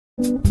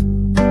Hi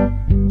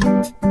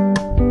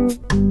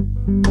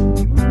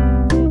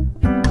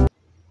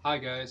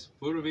guys,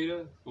 Pura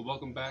Vida, and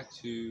welcome back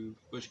to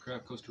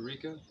Bushcraft Costa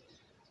Rica.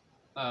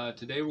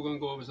 Today we're going to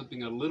go over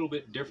something a little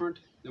bit different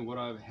than what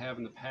I have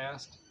in the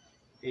past,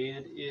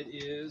 and it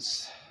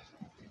is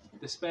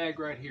this bag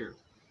right here.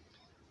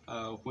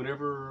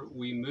 Whenever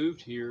we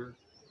moved here,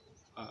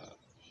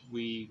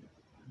 we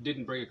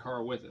didn't bring a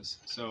car with us,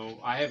 so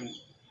I haven't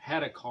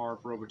had a car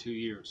for over 2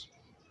 years.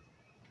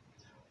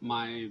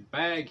 My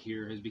bag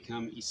here has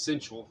become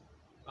essential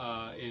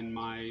in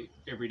my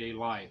everyday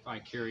life. I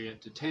carry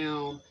it to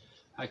town,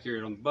 I carry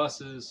it on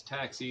buses,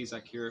 taxis,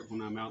 I carry it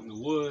when I'm out in the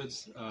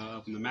woods,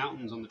 up in the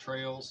mountains, on the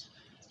trails.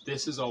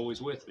 This is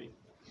always with me.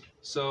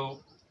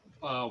 So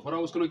what I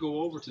was going to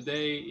go over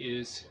today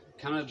is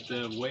kind of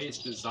the way it's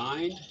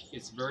designed.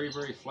 It's very,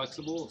 very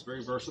flexible, it's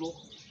very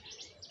versatile,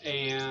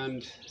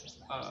 and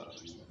I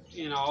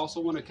also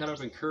want to kind of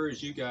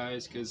encourage you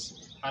guys,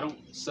 because I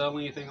don't sell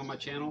anything on my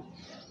channel,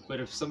 but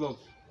if some of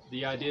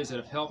the ideas that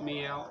have helped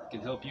me out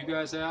can help you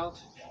guys out,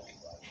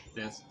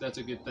 that's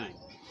a good thing.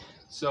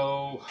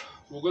 So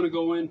we're going to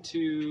go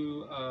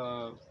into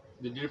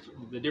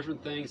the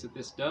different things that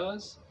this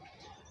does,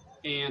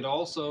 and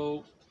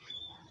also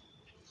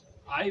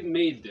I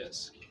made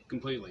this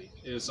completely.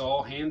 It's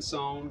all hand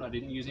sewn. I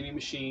didn't use any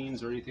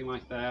machines or anything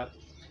like that.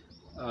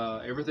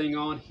 Everything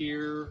on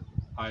here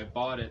I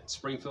bought at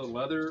Springfield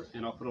Leather,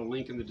 and I'll put a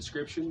link in the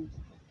description.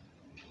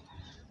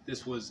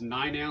 This was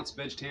 9-ounce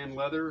veg tan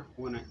leather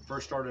when I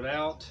first started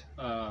out.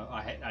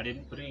 I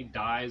didn't put any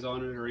dyes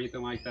on it or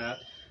anything like that.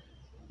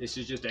 This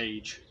is just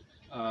age.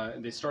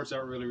 And it starts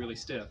out really, really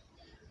stiff.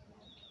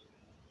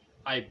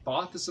 I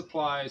bought the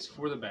supplies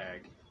for the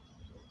bag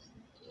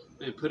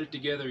and put it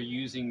together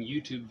using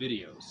YouTube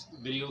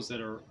videos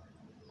that are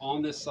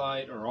on this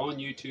site or on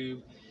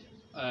YouTube.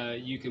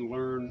 You can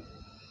learn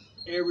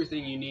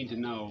everything you need to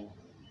know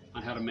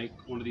on how to make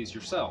one of these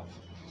yourself.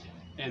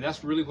 And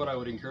that's really what I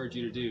would encourage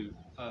you to do.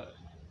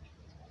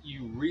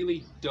 You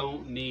really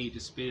don't need to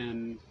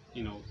spend,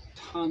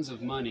 tons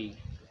of money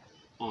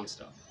on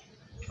stuff.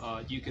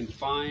 You can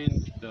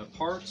find the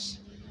parts,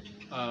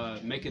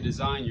 make a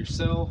design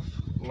yourself,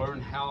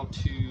 learn how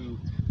to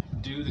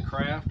do the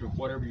craft of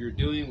whatever you're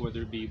doing,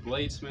 whether it be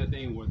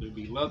bladesmithing, whether it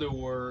be leather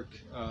work,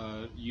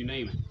 you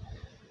name it,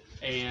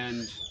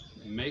 and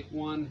make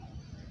one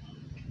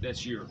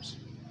that's yours.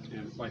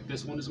 And like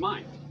this one is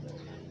mine.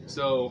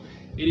 So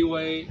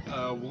anyway,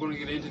 we're going to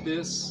get into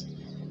this.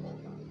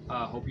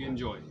 Hope you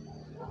enjoy.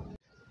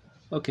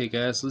 Okay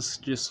guys, let's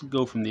just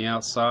go from the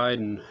outside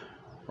and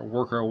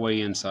work our way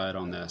inside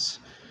on this.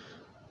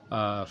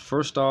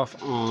 First off,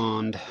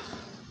 on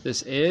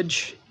this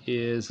edge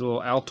is a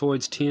little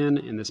Altoids tin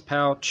in this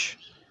pouch.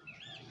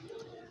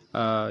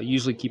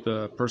 Usually keep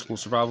a personal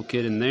survival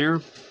kit in there.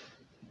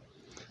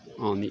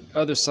 On the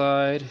other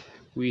side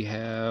we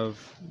have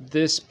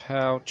this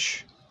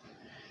pouch,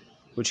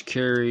 which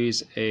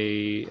carries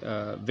a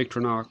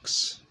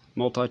Victorinox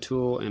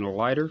multi-tool and a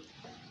lighter.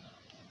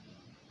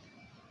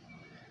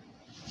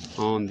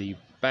 On the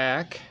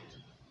back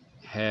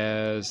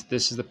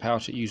this is the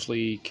pouch that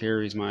usually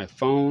carries my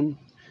phone,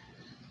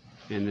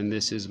 and then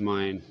this is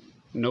my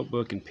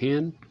notebook and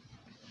pen.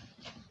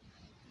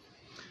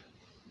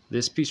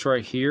 This piece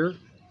right here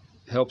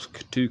helps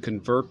to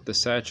convert the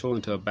satchel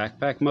into a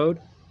backpack mode,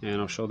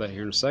 and I'll show that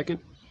here in a second.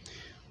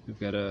 We've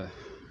got a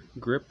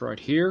grip right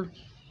here.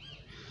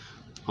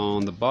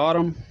 On the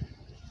bottom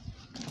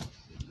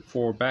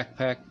for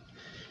backpack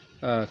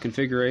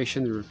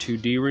configuration, there are 2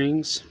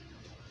 D-rings.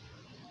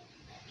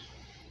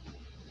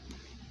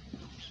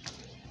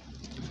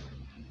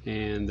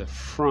 And the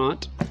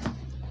front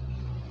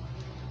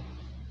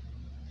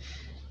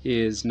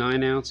is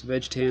 9-ounce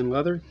veg tan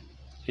leather,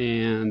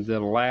 and the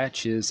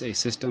latch is a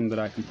system that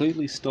I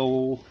completely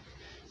stole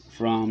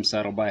from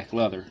Saddleback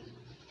Leather,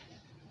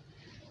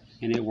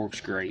 and it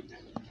works great.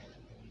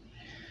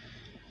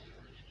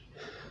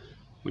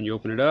 When you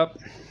open it up,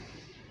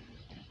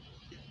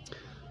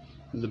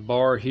 the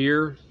bar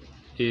here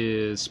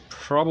is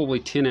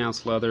probably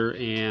 10-ounce leather,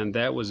 and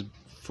that was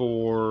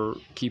for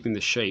keeping the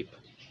shape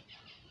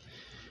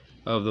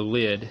of the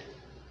lid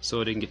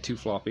so it didn't get too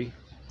floppy.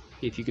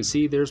 If you can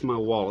see, there's my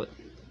wallet.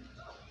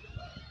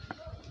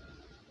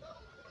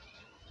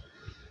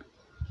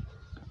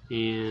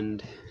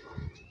 And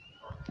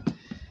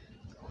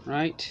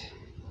right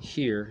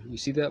here, you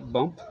see that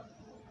bump?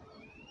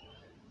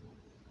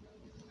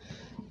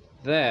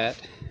 That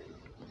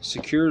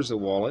secures the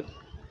wallet.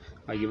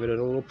 I give it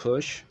a little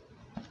push,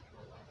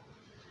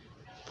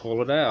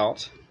 pull it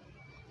out,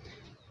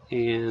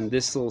 and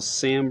this little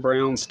Sam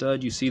Brown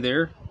stud you see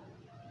there,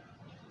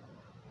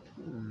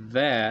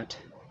 that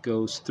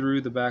goes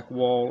through the back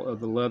wall of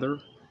the leather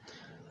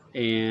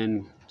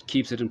and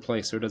keeps it in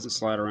place so it doesn't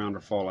slide around or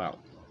fall out.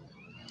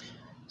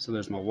 So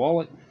there's my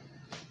wallet.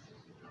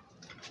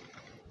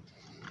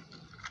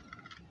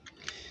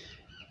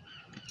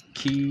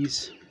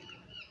 Keys,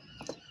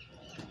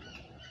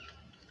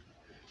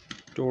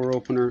 door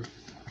opener.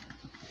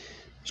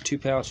 There's 2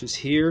 pouches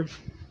here.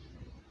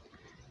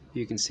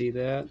 You can see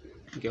that.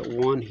 You got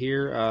one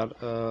here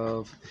out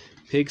of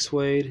pig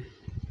suede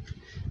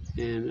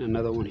and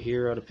another one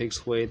here out of pig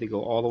suede. They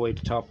go all the way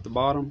to top to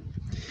bottom,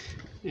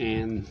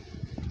 and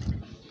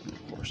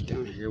of course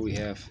down here we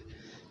have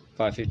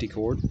 550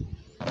 cord.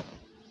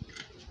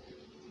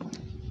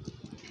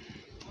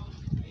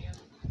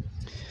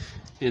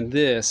 And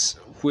this,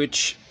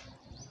 which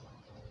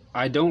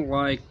I don't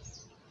like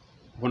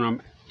when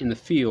I'm in the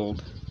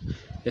field,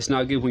 it's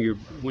not good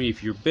when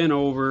if you're bent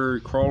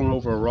over, crawling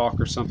over a rock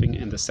or something,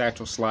 and the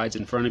satchel slides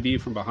in front of you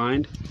from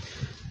behind.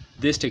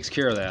 This takes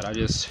care of that. I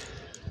just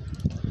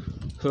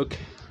hook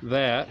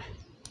that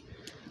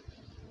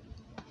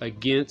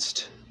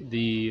against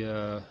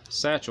the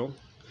satchel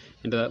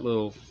into that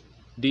little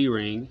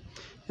D-ring,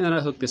 and then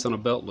I hook this on a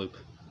belt loop.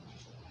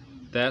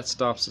 That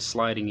stops the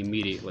sliding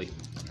immediately.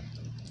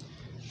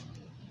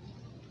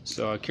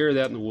 So I carry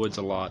that in the woods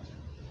a lot.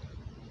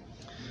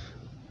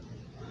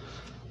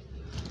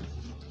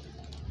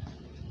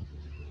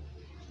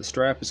 The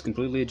strap is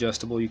completely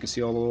adjustable. You can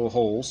see all the little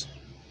holes,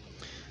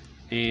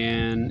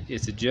 and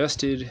it's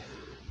adjusted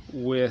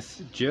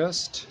with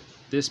just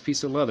this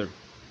piece of leather,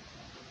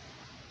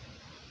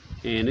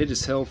 and it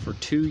is held for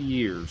 2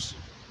 years.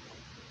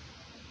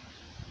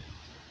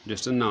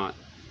 Just a knot.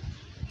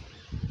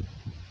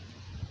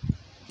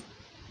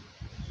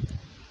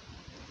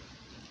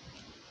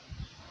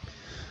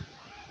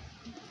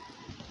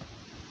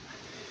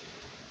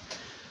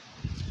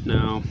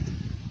 Now,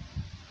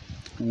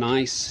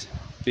 nice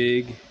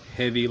big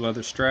heavy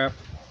leather strap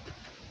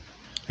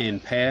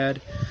and pad.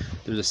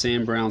 There's a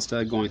sand brown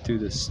stud going through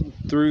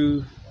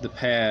the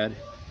pad,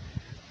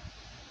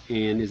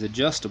 and is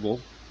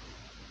adjustable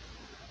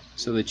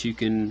so that you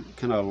can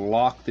kind of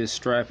lock this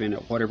strap in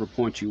at whatever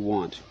point you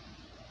want.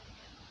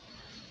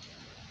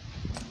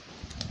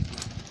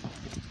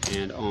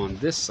 And on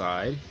this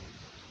side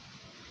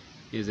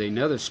is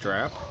another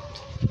strap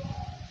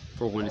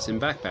for when it's in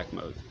backpack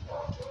mode,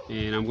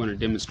 and I'm going to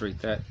demonstrate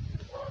that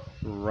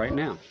right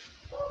now.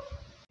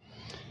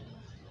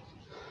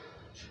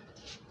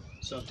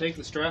 So take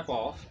the strap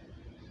off,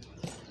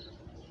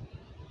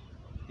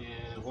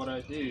 and what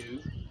I do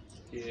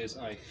is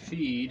I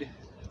feed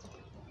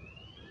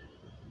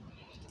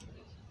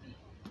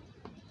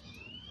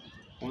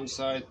one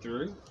side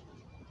through,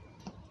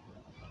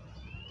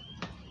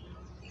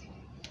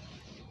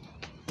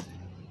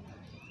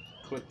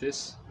 clip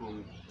this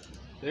on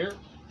there,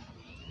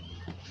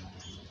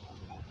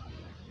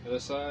 the other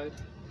side,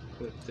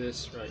 clip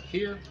this right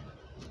here,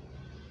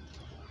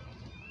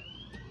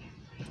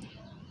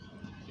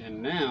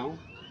 and now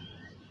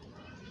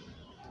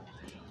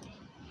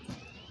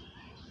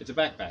it's a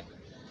backpack.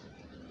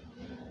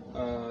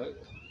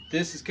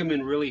 This has come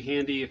in really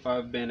handy if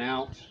I've been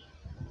out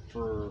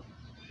for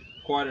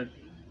quite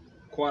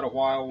a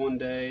while one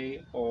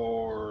day,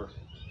 or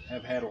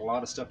have had a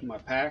lot of stuff in my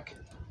pack.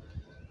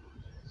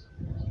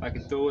 I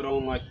can throw it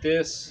on like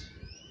this,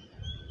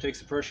 takes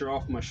the pressure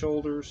off my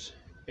shoulders,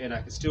 and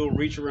I can still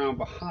reach around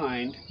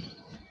behind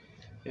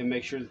and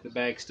make sure that the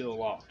bag's still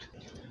locked.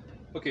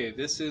 Okay,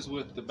 this is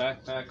with the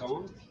backpack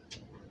on.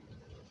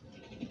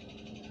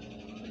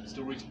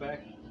 Still reach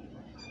back.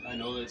 I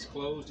know that it's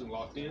closed and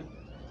locked in.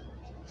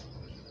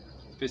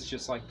 Fits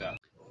just like that.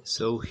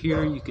 So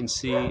here you can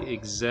see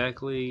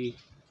exactly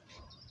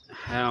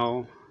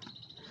how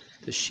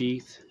the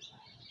sheath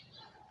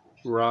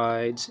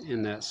rides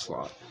in that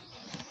slot.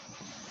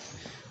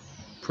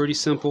 Pretty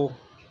simple,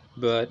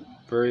 but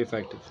very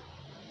effective.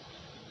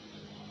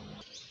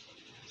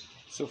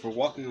 So for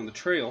walking on the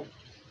trail,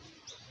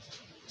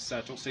 the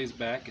satchel stays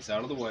back, it's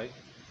out of the way.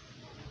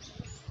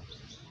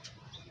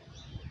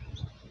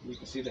 You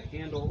can see the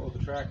handle of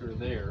the tracker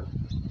there.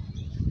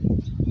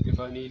 If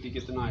I need to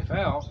get the knife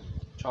out,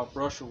 chop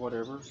brush or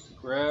whatever,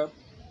 grab,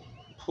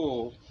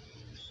 pull.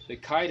 The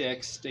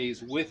Kydex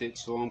stays with it,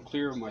 so I'm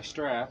clear of my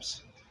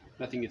straps.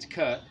 Nothing gets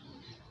cut.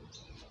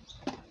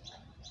 It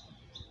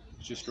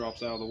just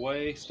drops out of the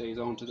way, stays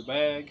onto the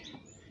bag,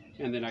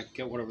 and then I can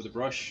get whatever the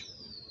brush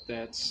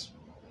that's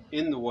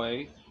in the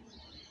way.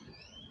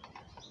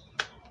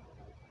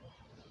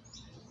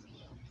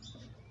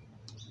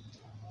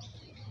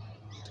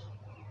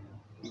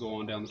 Go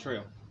on down the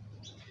trail.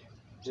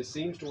 It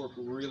seems to work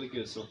really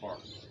good so far.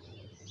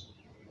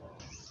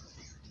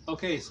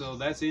 Okay, so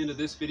that's the end of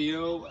this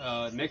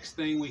video. Next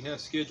thing we have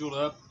scheduled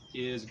up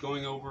is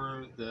going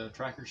over the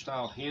tracker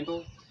style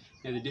handle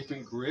and the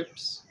different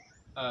grips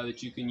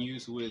that you can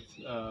use with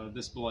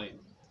this blade.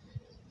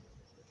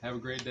 Have a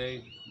great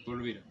day.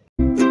 Buona vita.